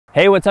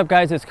Hey, what's up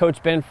guys? It's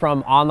Coach Ben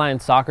from Online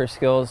Soccer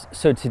Skills.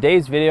 So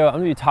today's video, I'm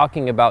gonna be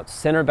talking about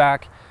center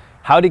back,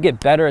 how to get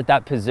better at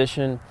that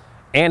position,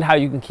 and how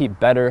you can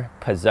keep better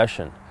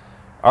possession.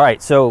 All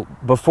right, so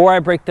before I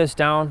break this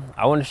down,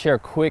 I want to share a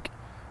quick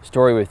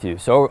story with you.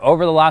 So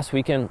over the last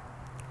weekend,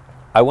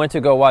 I went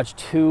to go watch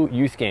 2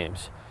 youth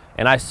games,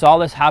 and I saw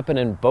this happen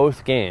in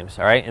both games,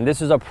 all right? And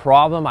this is a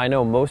problem I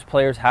know most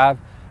players have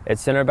at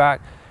center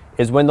back,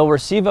 is when they'll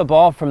receive a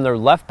ball from their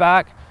left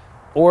back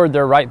or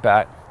their right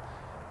back,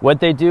 what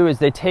they do is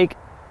they take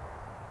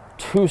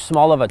too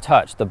small of a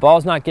touch. The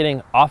ball's not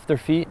getting off their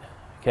feet,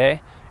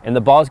 okay? And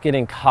the ball's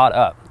getting caught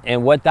up.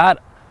 And what that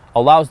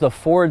allows the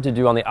forward to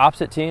do on the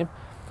opposite team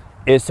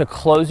is to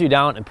close you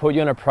down and put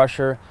you under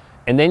pressure,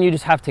 and then you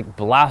just have to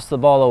blast the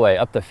ball away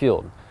up the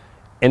field.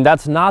 And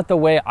that's not the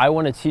way I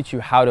want to teach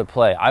you how to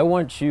play. I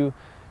want you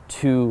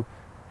to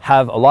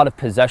have a lot of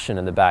possession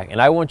in the back,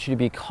 and I want you to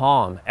be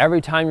calm.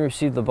 Every time you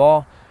receive the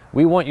ball,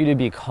 we want you to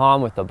be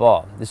calm with the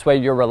ball. This way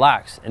you're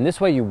relaxed, and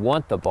this way you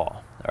want the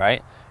ball, all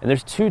right? And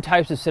there's 2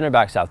 types of center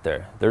backs out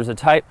there. There's a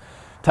type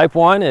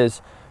 1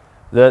 is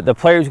the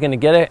player who's gonna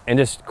get it and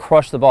just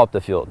crush the ball up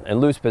the field and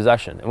lose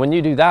possession. And when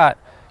you do that,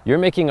 you're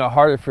making it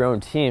harder for your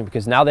own team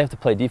because now they have to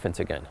play defense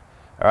again,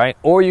 all right?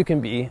 Or you can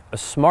be a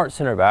smart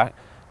center back,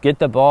 get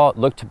the ball,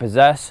 look to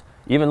possess,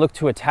 even look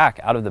to attack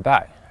out of the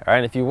back, all right?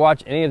 And if you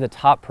watch any of the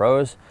top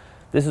pros,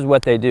 this is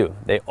what they do.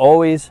 They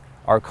always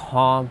are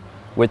calm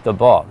with the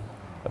ball.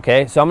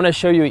 Okay, so I'm going to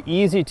show you an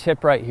easy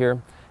tip right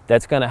here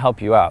that's going to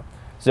help you out.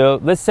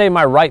 So let's say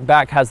my right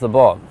back has the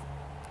ball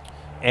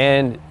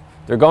and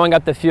they're going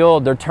up the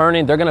field, they're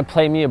turning, they're going to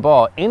play me a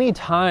ball.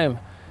 Anytime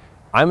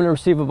I'm going to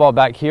receive a ball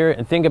back here,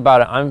 and think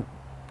about it, I'm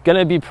going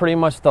to be pretty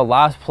much the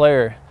last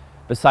player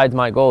besides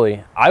my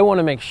goalie. I want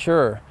to make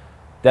sure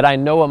that I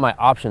know what my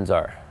options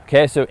are.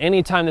 Okay, so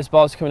anytime this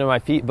ball is coming to my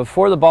feet,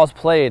 before the ball's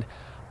played,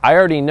 I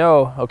already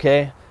know,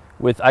 okay,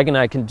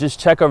 I can just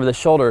check over the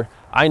shoulder.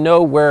 I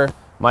know where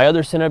my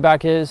other center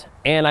back is,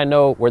 and I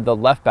know where the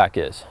left back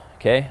is,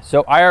 okay?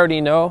 So I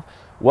already know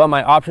what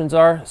my options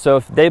are. So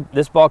if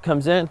this ball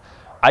comes in,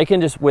 I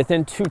can just,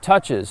 within 2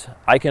 touches,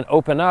 I can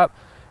open up,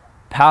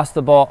 pass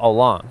the ball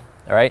along,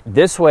 all right?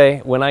 This way,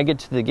 when I get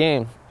to the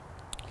game,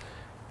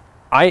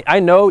 I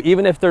know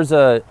even if there's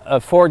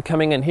a forward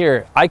coming in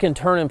here, I can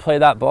turn and play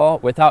that ball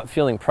without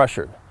feeling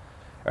pressured,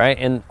 all right?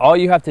 And all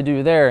you have to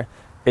do there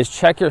is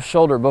check your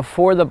shoulder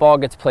before the ball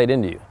gets played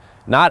into you.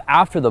 Not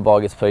after the ball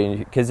gets played,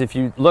 because if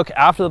you look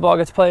after the ball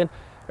gets played,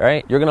 all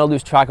right, you're gonna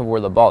lose track of where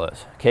the ball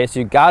is, okay? So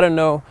you gotta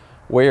know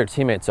where your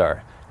teammates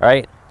are, all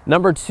right?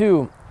 Number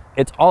 2,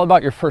 it's all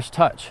about your first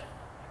touch,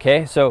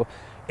 okay? So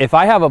if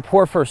I have a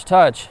poor first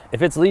touch,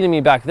 if it's leading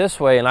me back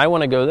this way and I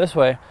wanna go this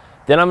way,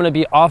 then I'm gonna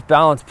be off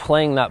balance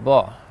playing that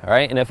ball, all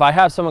right? And if I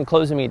have someone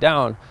closing me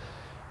down,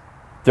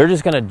 they're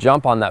just gonna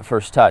jump on that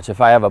first touch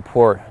if I have a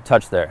poor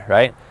touch there,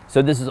 right?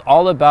 So this is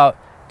all about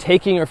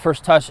taking your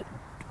first touch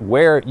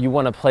where you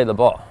want to play the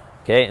ball,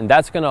 okay? And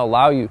that's going to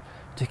allow you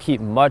to keep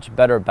much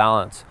better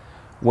balance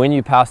when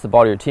you pass the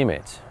ball to your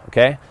teammates,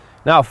 okay?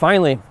 Now,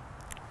 finally,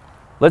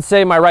 let's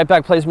say my right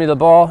back plays me the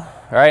ball, all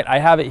right? I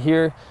have it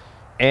here,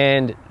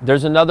 and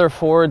there's another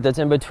forward that's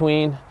in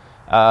between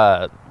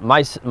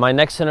my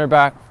next center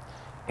back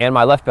and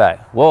my left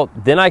back. Well,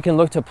 then I can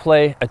look to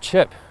play a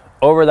chip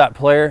over that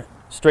player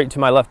straight to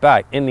my left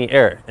back in the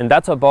air, and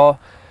that's a ball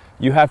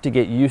you have to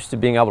get used to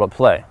being able to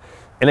play.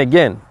 And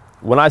again,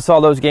 when I saw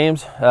those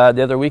games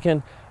the other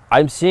weekend,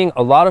 I'm seeing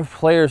a lot of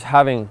players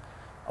having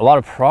a lot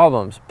of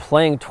problems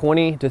playing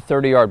 20 to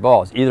 30-yard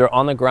balls, either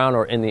on the ground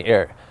or in the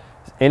air.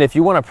 And if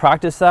you want to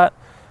practice that,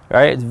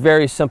 right, it's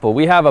very simple.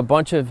 We have a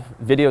bunch of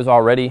videos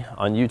already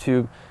on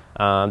YouTube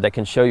that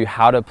can show you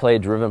how to play a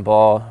driven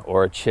ball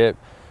or a chip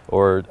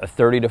or a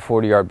 30 to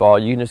 40-yard ball.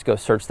 You can just go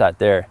search that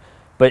there.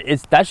 But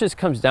that just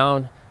comes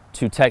down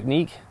to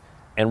technique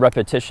and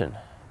repetition.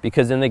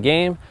 Because in the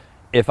game,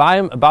 if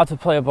I'm about to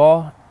play a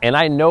ball and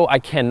I know I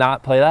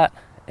cannot play that,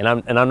 and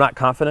I'm not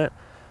confident,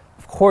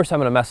 of course I'm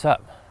gonna mess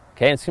up,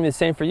 okay? And it's gonna be the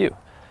same for you,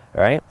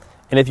 all right?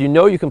 And if you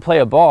know you can play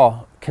a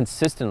ball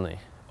consistently,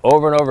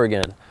 over and over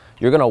again,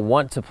 you're gonna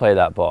want to play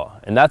that ball.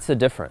 And that's the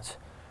difference.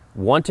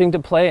 Wanting to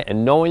play it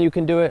and knowing you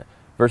can do it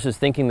versus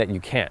thinking that you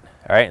can't,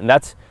 all right? And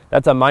that's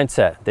a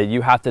mindset that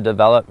you have to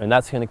develop, and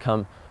that's gonna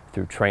come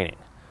through training,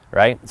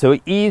 right? So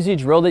an easy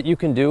drill that you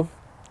can do,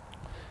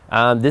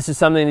 this is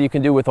something that you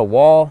can do with a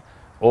wall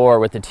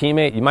or with a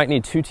teammate. You might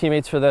need 2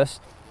 teammates for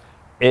this,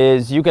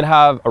 is you could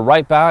have a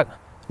right back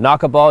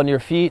knock a ball into your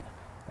feet,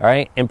 all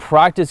right, and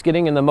practice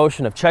getting in the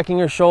motion of checking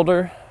your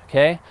shoulder,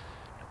 okay,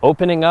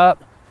 opening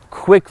up,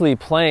 quickly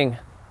playing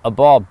a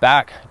ball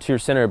back to your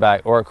center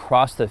back or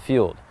across the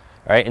field,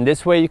 all right? And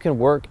this way you can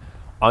work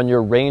on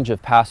your range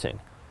of passing,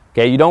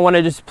 okay? You don't want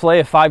to just play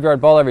a 5-yard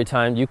ball every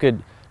time. You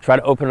could try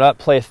to open it up,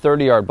 play a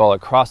 30-yard ball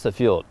across the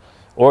field,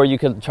 or you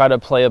could try to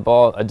play a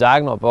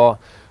diagonal ball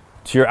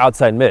to your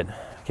outside mid,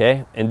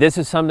 okay? And this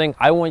is something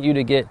I want you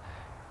to get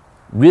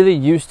really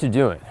used to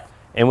doing.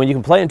 And when you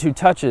can play in 2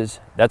 touches,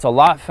 that's a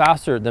lot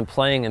faster than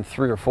playing in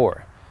 3 or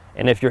 4.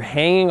 And if you're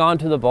hanging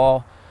onto the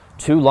ball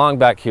too long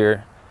back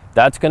here,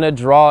 That's going to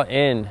draw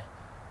in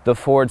the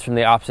forwards from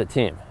the opposite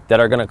team that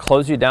are going to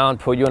close you down,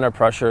 put you under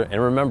pressure.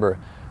 And remember,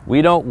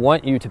 we don't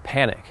want you to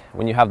panic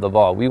when you have the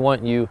ball. We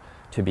want you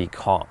to be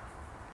calm.